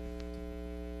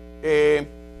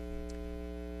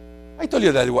 I told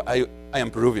you that I am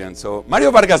Peruvian, so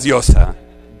Mario Vargas Llosa,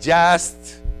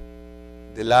 just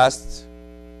the last,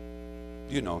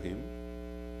 do you know him?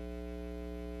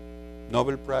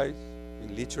 Nobel Prize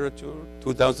in Literature,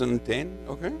 2010,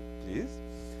 okay, please.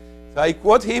 So I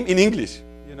quote him in English,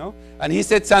 and he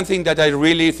said something that I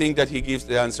really think that he gives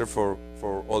the answer for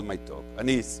all my talk, and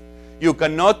is, you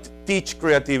cannot teach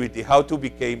creativity how to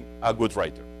become a good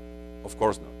writer. Of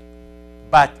course not.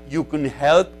 but you can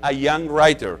help a young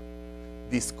writer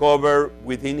discover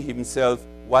within himself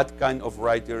what kind of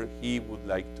writer he would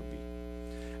like to be.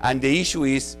 And the issue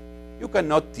is, you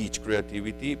cannot teach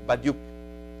creativity, but you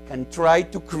can try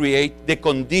to create the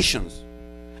conditions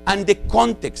and the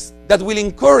context that will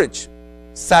encourage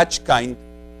such kind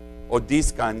or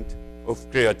this kind of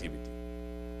creativity.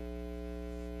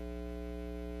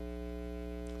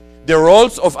 The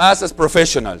roles of us as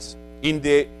professionals in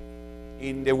the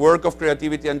work of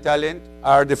creativity and talent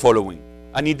are the following.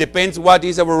 And it depends what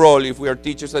is our role, if we are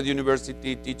teachers at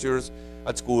university, teachers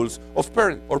at schools, or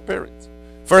parents.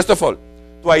 First of all,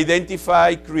 to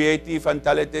identify creative and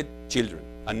talented children,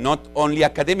 and not only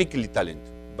academically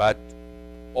talented, but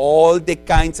all the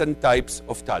kinds and types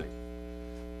of talent.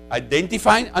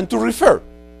 Identifying and to refer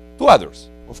to others,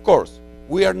 of course.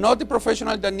 We are not the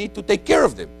professional that need to take care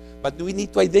of them, but we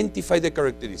need to identify the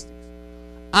characteristics.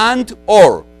 And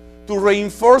or to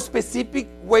reinforce specific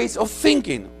ways of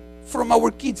thinking from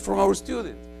our kids, from our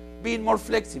students, being more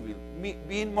flexible,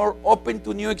 being more open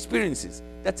to new experiences.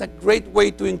 That's a great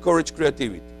way to encourage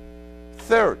creativity.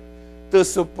 Third, to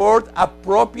support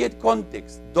appropriate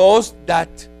context, those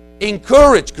that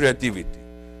encourage creativity,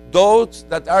 those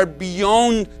that are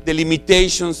beyond the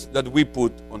limitations that we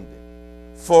put on them.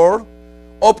 Four,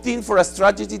 opting for a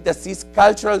strategy that sees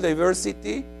cultural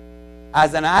diversity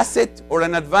as an asset or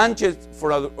an advantage for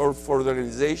the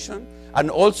organization, and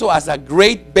also as a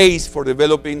great base for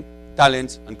developing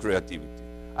talents and creativity.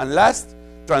 And last,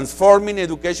 transforming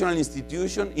educational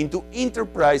institutions into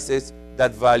enterprises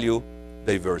that value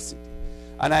diversity.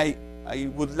 And I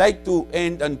would like to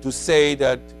end and to say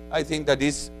that I think that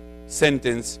this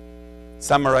sentence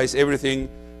summarizes everything.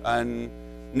 And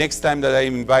next time that I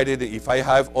am invited, if I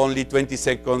have only 20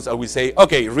 seconds, I will say,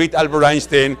 okay, read Albert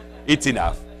Einstein, it's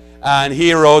enough. And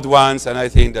he wrote once, and I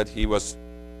think that he was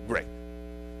great.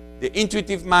 The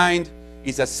intuitive mind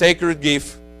is a sacred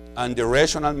gift, and the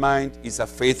rational mind is a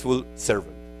faithful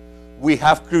servant. We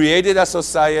have created a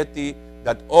society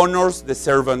that honors the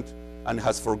servant and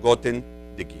has forgotten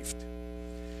the gift.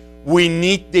 We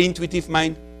need the intuitive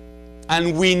mind,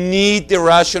 and we need the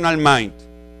rational mind.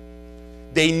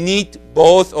 They need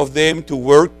both of them to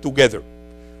work together.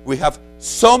 We have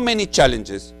so many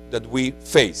challenges that we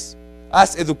face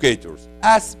as educators,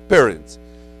 as parents,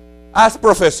 as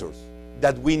professors,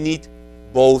 that we need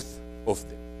both of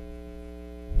them.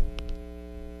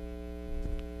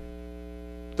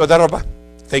 Toda Rabba.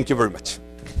 Thank you very much.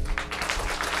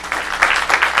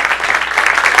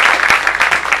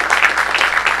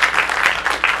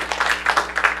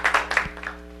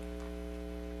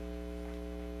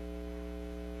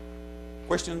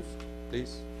 Questions,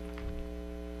 please?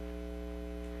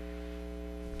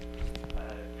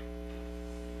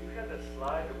 You had a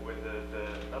slide with the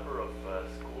number of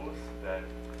schools that,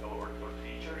 or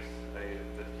teachers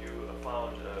that you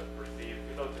found perceived,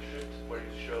 the shift where you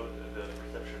showed the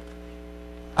perception.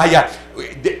 Yeah.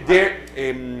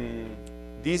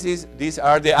 These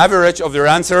are the average of their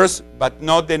answers, but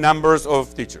not the numbers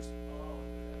of teachers.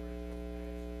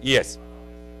 Yes.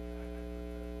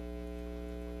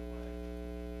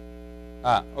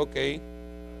 Okay.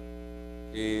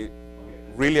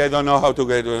 Really, I don't know how to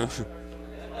get.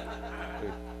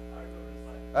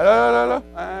 Hello.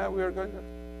 We are going.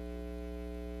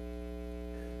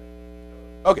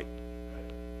 Okay.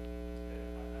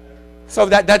 So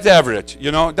that's the average.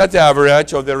 That's the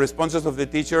average of the responses of the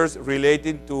teachers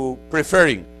relating to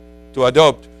preferring to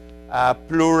adopt a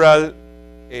plural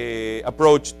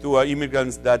approach to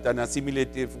immigrants than an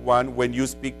assimilative one when you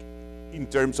speak in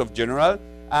terms of general,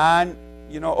 and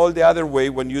all the other way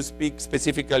when you speak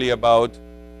specifically about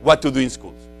what to do in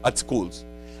schools.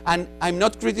 And I'm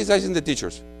not criticizing the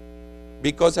teachers,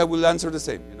 because I will answer the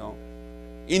same.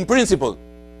 In principle,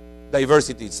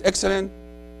 diversity is excellent.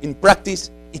 In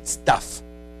practice, it's tough.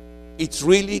 It's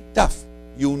really tough.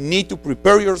 You need to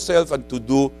prepare yourself and to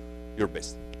do your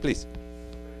best. Please.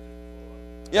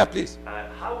 Yeah, please.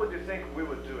 How would you think we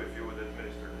would do if you would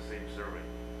administer the same survey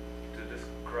to this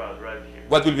crowd right here?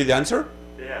 What will be the answer?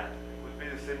 Yeah, it would be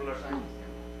the similar.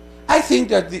 I think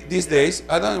that these days,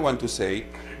 I don't want to say,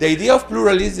 the idea of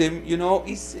pluralism,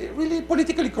 is really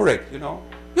politically correct, You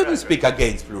don't speak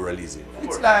against pluralism.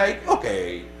 It's like,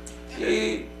 okay,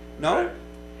 no?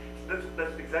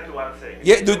 That's exactly what I'm saying.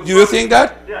 Yeah, do you think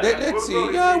that? Yeah, Let's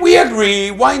see. Yeah, we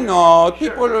agree. Why not?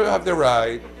 People have the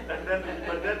right. But then, it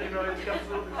becomes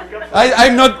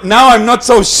I'm not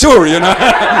so sure,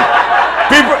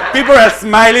 People are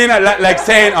smiling like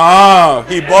saying, oh,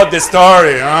 he bought the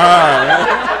story.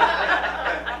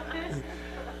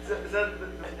 So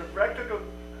the practical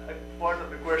part of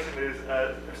the question is,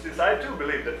 since I do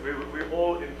believe that we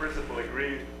all in principle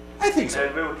agree, I think so.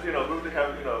 and we would, we would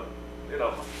have,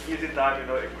 easy time,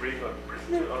 agreeing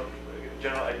on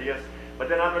general ideas. But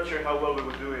then I'm not sure how well we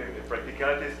would do in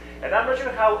practicalities, and I'm not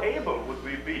sure how able would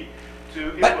we be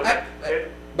to implement.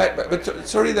 But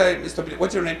sorry that I stopped you.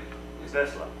 What's your name?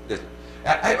 Tesla. Tesla.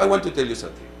 I want to tell you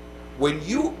something. When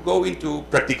you go into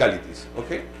practicalities,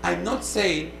 okay, I'm not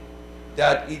saying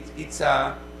that it's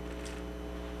a,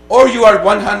 or you are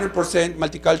 100%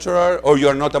 multicultural or you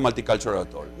are not a multicultural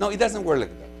at all. No, it doesn't work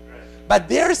like that. Right. But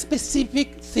there are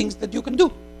specific things that you can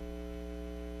do.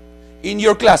 In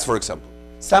your class, for example,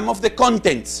 some of the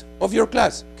contents of your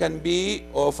class can be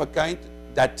of a kind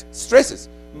that stresses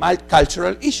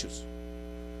multicultural issues.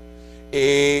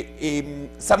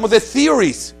 Some of the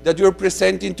theories that you're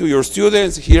presenting to your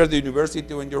students here at the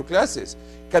university or in your classes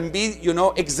can be,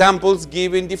 examples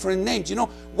given different names.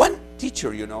 One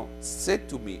teacher, said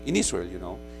to me in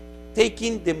Israel,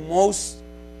 taking the most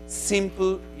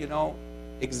simple,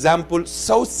 example,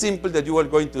 so simple that you are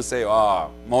going to say,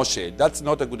 Moshe, that's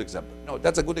not a good example. No,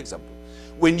 that's a good example.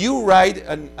 When you write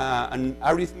an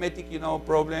arithmetic,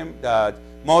 problem that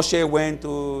Moshe went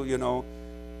to,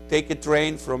 take a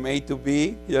train from A to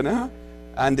B,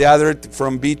 and the other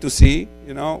from B to C,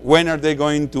 when are they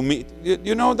going to meet?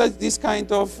 That this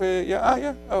kind of,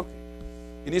 okay.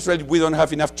 In Israel, we don't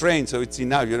have enough trains, so it's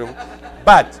enough,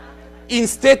 But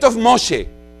instead of Moshe,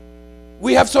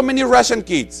 we have so many Russian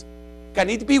kids. Can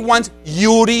it be once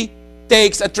Yuri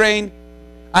takes a train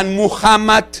and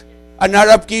Muhammad, an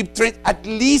Arab kid, train? At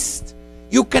least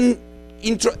you can,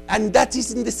 and that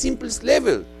is in the simplest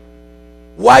level.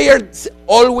 Why are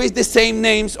always the same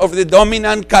names of the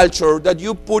dominant culture that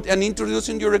you put and introduce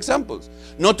in your examples?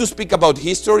 Not to speak about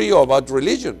history or about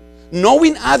religion.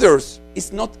 Knowing others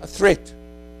is not a threat.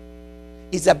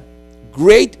 It's a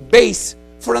great base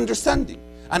for understanding.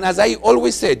 And as I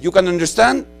always said, you can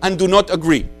understand and do not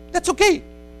agree. That's okay.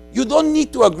 You don't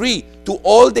need to agree to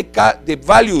all the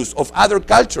values of other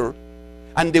culture,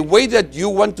 and the way that you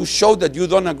want to show that you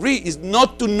don't agree is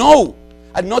not to know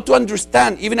and not to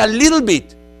understand even a little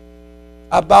bit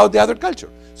about the other culture.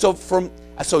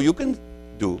 So you can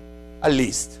do a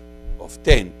list of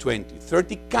 10, 20,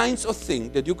 30 kinds of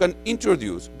things that you can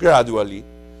introduce gradually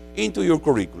into your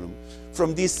curriculum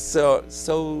from this, so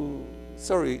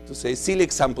sorry to say, silly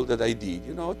example that I did,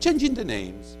 changing the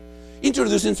names,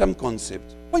 introducing some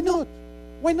concepts. Why not?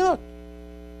 Why not?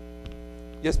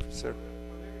 Yes, sir.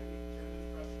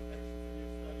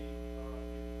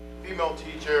 Female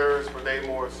teachers, were they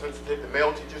more sensitive to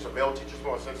male teachers, or male teachers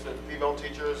more sensitive to female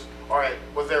teachers? Or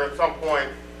was there at some point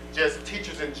just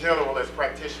teachers in general as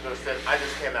practitioners said, I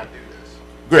just cannot do this?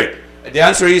 Great. The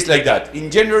answer is like that. In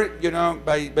gender,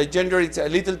 by gender it's a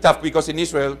little tough because in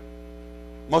Israel,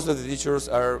 most of the teachers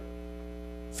are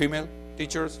female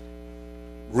teachers,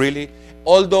 really.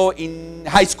 Although in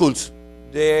high schools,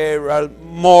 there are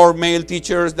more male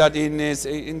teachers than in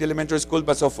the elementary school,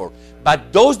 but so forth.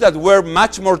 But those that were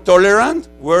much more tolerant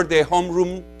were the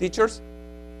homeroom teachers.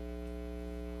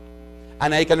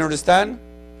 And I can understand,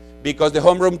 because the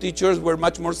homeroom teachers were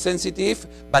much more sensitive,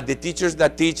 but the teachers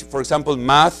that teach, for example,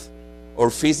 math or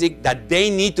physics, that they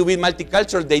need to be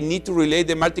multicultural, they need to relate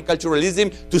the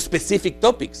multiculturalism to specific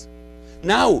topics.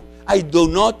 Now, I do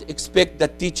not expect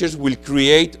that teachers will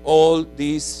create all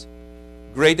these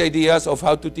great ideas of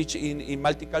how to teach in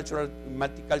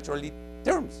multicultural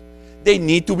terms. They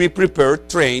need to be prepared,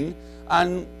 trained,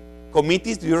 and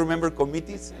committees, do you remember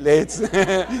committees?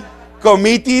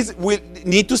 Committees will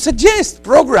need to suggest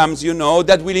programs,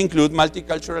 that will include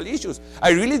multicultural issues. I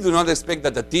really do not expect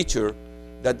that a teacher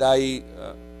that I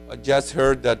just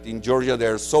heard that in Georgia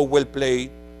they're so well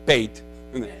paid.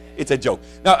 It's a joke.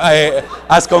 Now,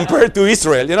 as compared to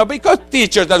Israel, because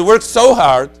teachers that work so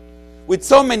hard with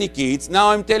so many kids, now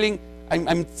I'm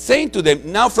saying to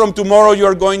them, now from tomorrow you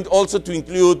are going also to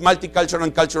include multicultural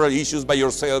and cultural issues by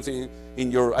yourself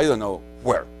in your, I don't know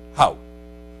where, how.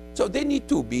 So they need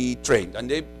to be trained and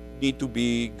they need to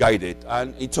be guided,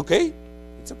 and it's okay.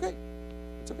 It's okay.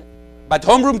 It's okay. But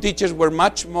homeroom teachers were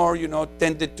much more,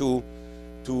 tended to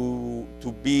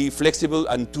be flexible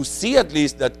and to see at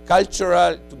least that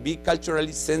to be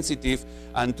culturally sensitive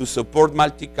and to support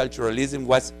multiculturalism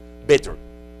was better.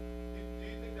 Do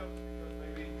you think that was because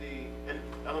maybe and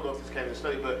I don't know if this came in the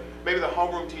study, but maybe the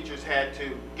homeroom teachers had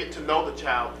to get to know the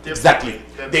child differently?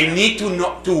 Exactly. They need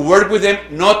to work with them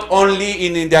not only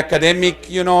in the academic,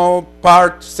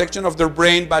 section of their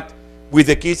brain, but with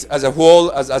the kids as a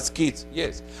whole, as kids.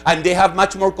 Yes. And they have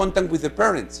much more contact with the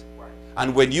parents. Right.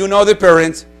 And when you know the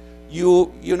parents,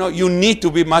 you need to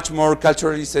be much more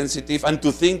culturally sensitive and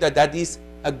to think that that is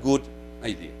a good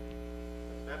idea.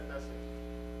 That's it.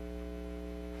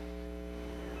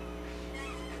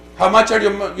 How much are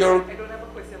your I don't have a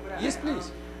question, but Yes,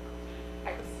 please.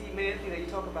 I could see many things that you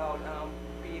talk about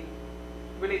being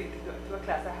related to a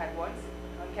class I had once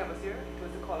on campus here. It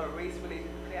was called a race-related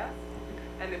class,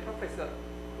 and the professor,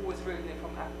 who was originally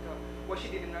from Africa, what she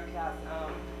did in her class,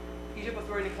 each of us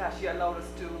were in the class, she allowed us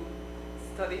to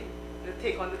study, to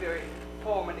take on the very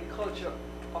form and the culture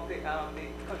of the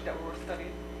country that we were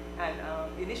studying. And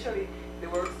initially, there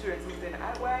were students who said,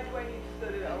 why do I need to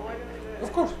study that? Why do I do that?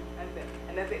 Of course.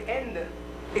 And at the end,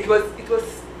 it was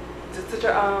just such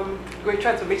a great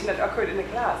transformation that occurred in the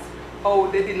class. How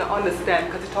they didn't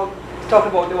understand, because they talked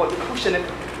about the cushion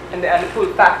and the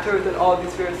pull factors and all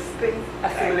these various things,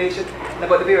 assimilation, and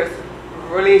about the various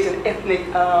religion, ethnic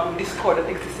discord that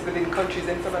exists within countries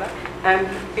and stuff like that.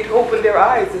 And it opened their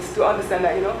eyes just to understand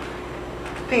that,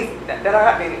 things that are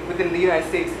happening within the United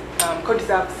States. Countries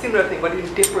have similar things, but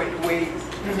in different ways.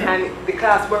 And the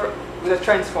class was a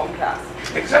transformed class.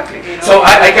 Exactly. So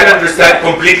I can understand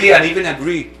completely and even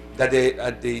agree that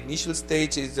at the initial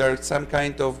stage is there some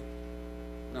kind of,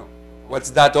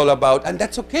 what's that all about? And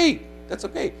that's okay. That's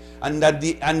okay. And at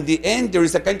the end, there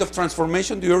is a kind of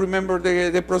transformation. Do you remember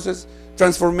the process?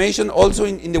 Transformation also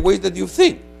in the ways that you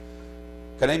think.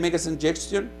 Can I make a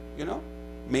suggestion?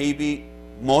 Maybe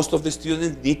most of the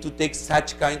students need to take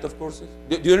such kind of courses.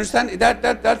 Do you understand?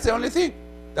 That's the only thing.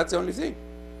 That's the only thing.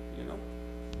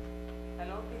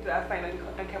 Another thing that I find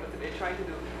on campus that they're trying to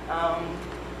do,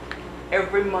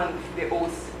 every month they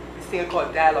host this thing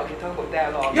called dialogue. They talk about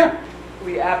dialogue. Yeah.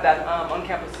 We have that on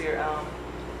campus here.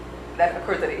 That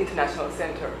occurs at the International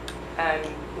Center, and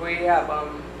we have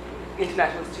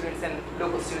international students and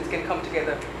local students can come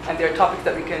together, and there are topics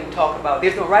that we can talk about.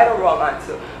 There's no right or wrong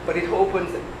answer, but it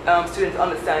opens students'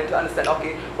 understanding to understand,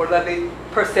 okay, what are the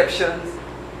perceptions,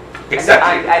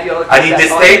 exactly, and ideologies. And in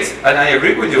the States, and I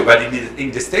agree with you, but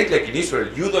in the States, like in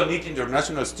Israel, you don't need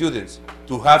international students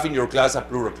to have in your class a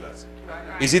plural class.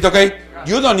 Is it okay?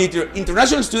 You don't need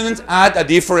international students add a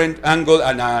different angle,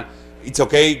 and it's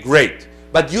okay, great.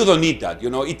 But you don't need that.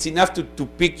 It's enough to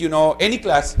pick, any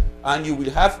class, and you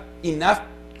will have enough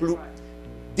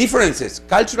differences,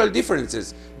 cultural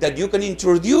differences, that you can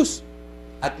introduce,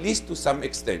 at least to some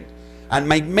extent. And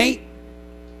my main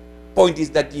point is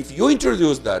that if you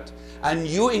introduce that, and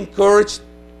you encourage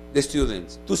the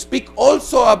students to speak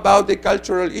also about the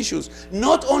cultural issues,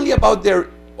 not only about their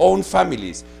own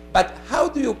families, but how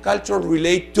do your culture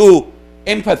relate to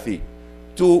empathy,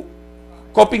 to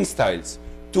coping styles,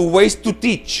 to ways to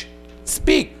teach,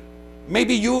 speak.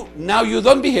 Maybe now you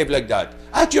don't behave like that.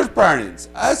 Ask your parents,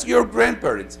 ask your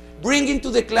grandparents, bring into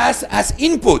the class as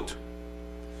input.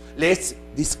 Let's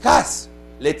discuss.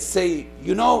 Let's say,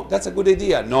 that's a good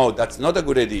idea. No, that's not a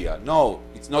good idea. No,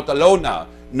 it's not allowed now.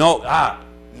 No,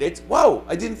 wow,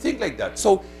 I didn't think like that.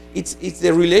 So it's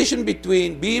the relation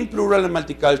between being plural and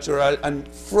multicultural, and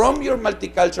from your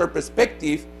multicultural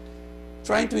perspective,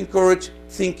 trying to encourage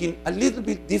thinking a little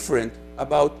bit different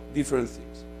about different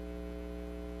things.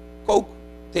 Coke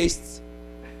tastes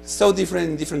so different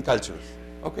in different cultures.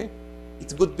 Okay?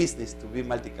 It's good business to be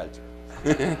multicultural.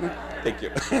 Thank you.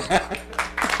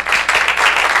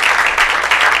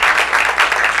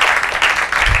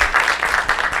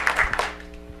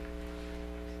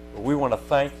 We want to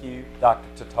thank you, Dr.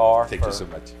 Tatar, Thank you so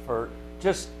much. for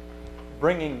just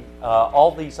bringing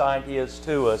all these ideas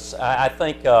to us. I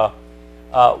think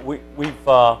we've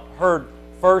heard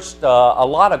first, a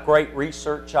lot of great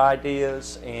research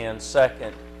ideas, and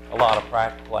second, a lot of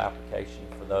practical application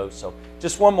for those. So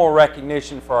just one more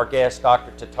recognition for our guest,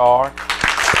 Dr. Tatar.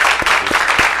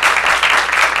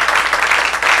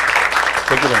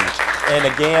 Thank you very much. And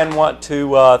again, want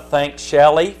to thank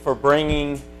Shelley for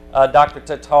bringing Dr.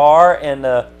 Tatar and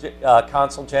the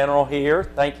Consul General here.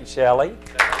 Thank you, Shelley.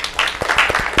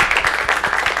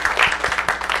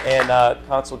 And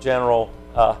Consul General,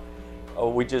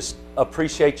 we just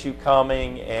appreciate you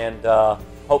coming, and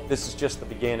hope this is just the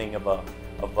beginning of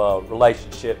a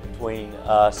relationship between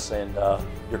us and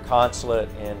your consulate,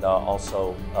 and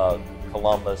also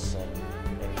Columbus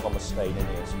and Columbus State and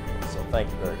Israel. So thank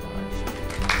you very much.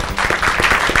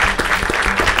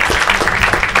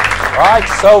 All right,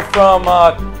 so from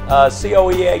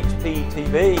COEHP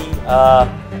TV,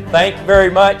 thank you very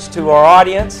much to our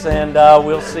audience, and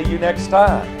we'll see you next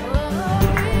time.